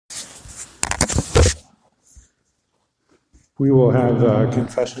We will have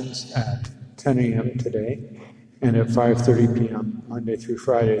confessions at 10 a.m. today and at 5:30 p.m. Monday through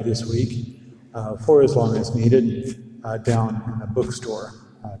Friday this week for as long as needed down in the bookstore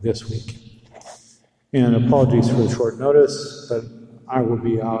this week. And apologies for the short notice, but I will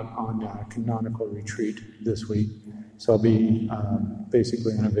be out on canonical retreat this week, so I'll be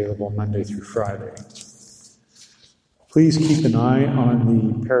basically unavailable Monday through Friday. Please keep an eye on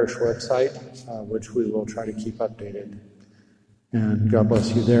the parish website, which we will try to keep updated. And God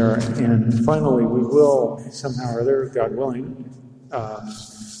bless you there. And finally, we will, somehow or other, God willing,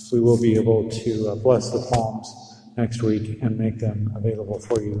 we will be able to bless the palms next week and make them available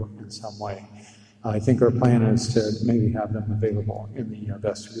for you in some way. I think our plan is to maybe have them available in the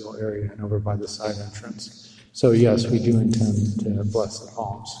vestibule area and over by the side entrance. So yes, we do intend to bless the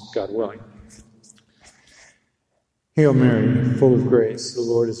palms, God willing. Hail Mary, full of grace, the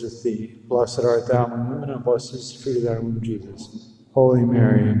Lord is with thee. Blessed art thou among women, and blessed is the fruit of thy womb, Jesus. Holy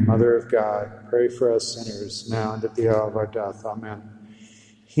Mary, Mother of God, pray for us sinners, now and at the hour of our death. Amen.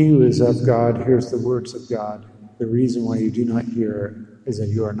 He who is of God hears the words of God. The reason why you do not hear is that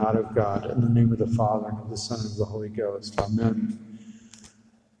you are not of God. In the name of the Father, and of the Son, and of the Holy Ghost. Amen.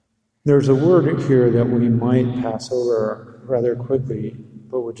 There's a word here that we might pass over rather quickly,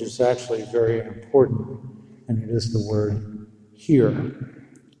 but which is actually very important. And it is the word hear.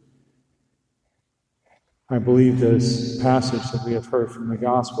 I believe this passage that we have heard from the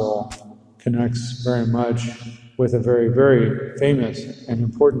Gospel connects very much with a very, very famous and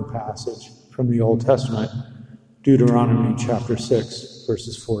important passage from the Old Testament, Deuteronomy chapter 6,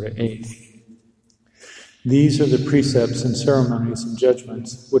 verses 4 to 8. These are the precepts and ceremonies and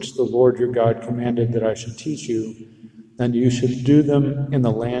judgments which the Lord your God commanded that I should teach you, and you should do them in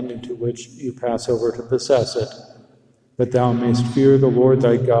the land into which you pass over to possess it, that thou mayst fear the Lord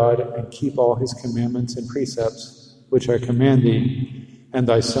thy God, and keep all his commandments and precepts, which I command thee, and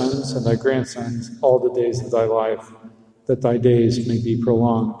thy sons and thy grandsons all the days of thy life, that thy days may be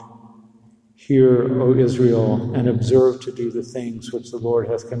prolonged. Hear, O Israel, and observe to do the things which the Lord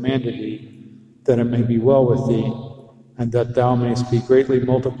hath commanded thee, that it may be well with thee, and that thou mayst be greatly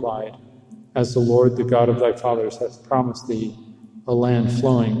multiplied, as the Lord, the God of thy fathers, hath promised thee, a land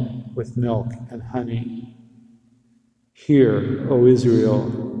flowing with milk and honey. Hear, O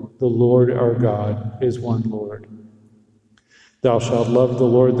Israel, the Lord our God is one Lord. Thou shalt love the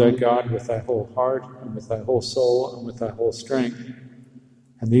Lord thy God with thy whole heart, and with thy whole soul, and with thy whole strength.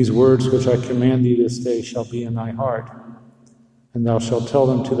 And these words which I command thee this day shall be in thy heart, and thou shalt tell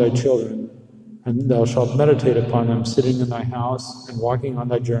them to thy children, and thou shalt meditate upon them sitting in thy house, and walking on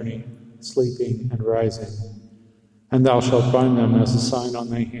thy journey, sleeping and rising. And thou shalt bind them as a sign on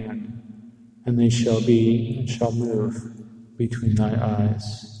thy hand, and they shall be and shall move between thy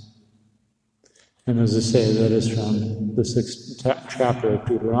eyes. And as I say, that is from the 6th chapter of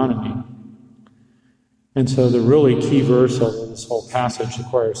Deuteronomy. And so the really key verse, although this whole passage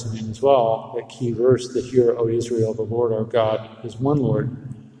requires something as well, the key verse, the Hear, O Israel, the Lord our God is one Lord,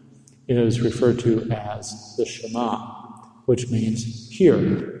 is referred to as the Shema, which means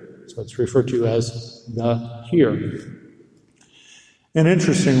hear. So it's referred to as the hear. And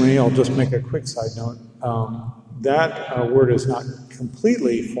interestingly, I'll just make a quick side note, that word is not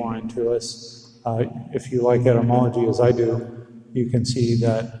completely foreign to us. If you like etymology as I do, you can see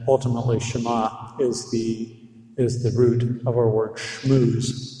that ultimately Shema is the root of our word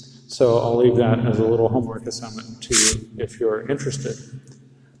shmooze. So I'll leave that as a little homework assignment to you if you're interested.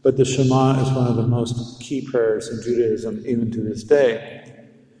 But the Shema is one of the most key prayers in Judaism even to this day.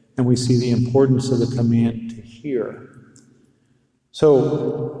 And we see the importance of the command to hear.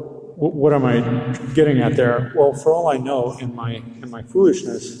 So, what am I getting at there? Well, for all I know, in my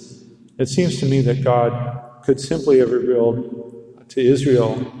foolishness, it seems to me that God could simply have revealed to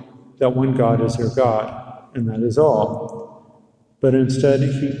Israel that one God is their God, and that is all. But instead,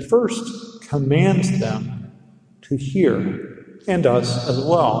 he first commands them to hear, and us as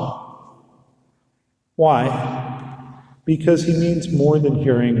well. Why? Because he means more than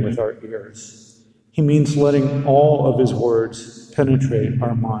hearing with our ears. He means letting all of his words penetrate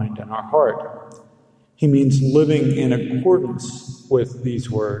our mind and our heart. He means living in accordance with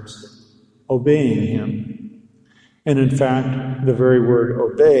these words, obeying him. And in fact, the very word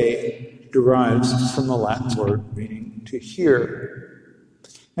obey derives from the Latin word meaning to hear.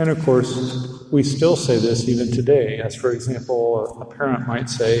 And of course, we still say this even today, as for example, a parent might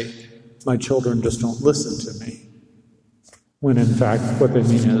say, my children just don't listen to me. When in fact, what they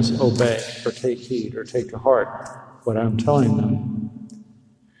mean is obey, or take heed, or take to heart what I'm telling them.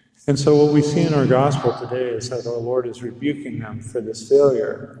 And so what we see in our gospel today is that our Lord is rebuking them for this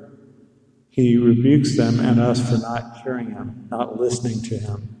failure. He rebukes them and us for not hearing him, not listening to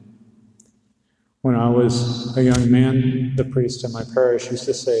him. When I was a young man, the priest in my parish used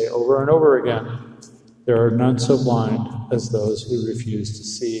to say over and over again, there are none so blind as those who refuse to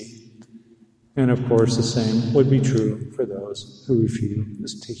see. And of course, the same would be true for those who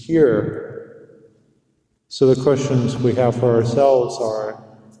refuse to hear. So the questions we have for ourselves are,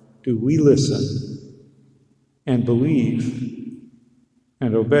 do we listen and believe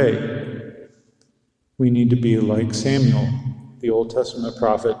and obey? We need to be like Samuel, the Old Testament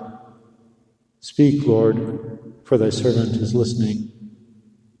prophet. Speak, Lord, for thy servant is listening.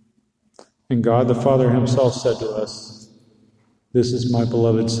 And God the Father himself said to us, this is my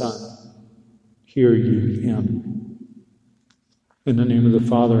beloved Son. Hear ye him. In the name of the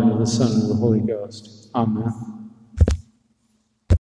Father, and of the Son, and of the Holy Ghost. Amen.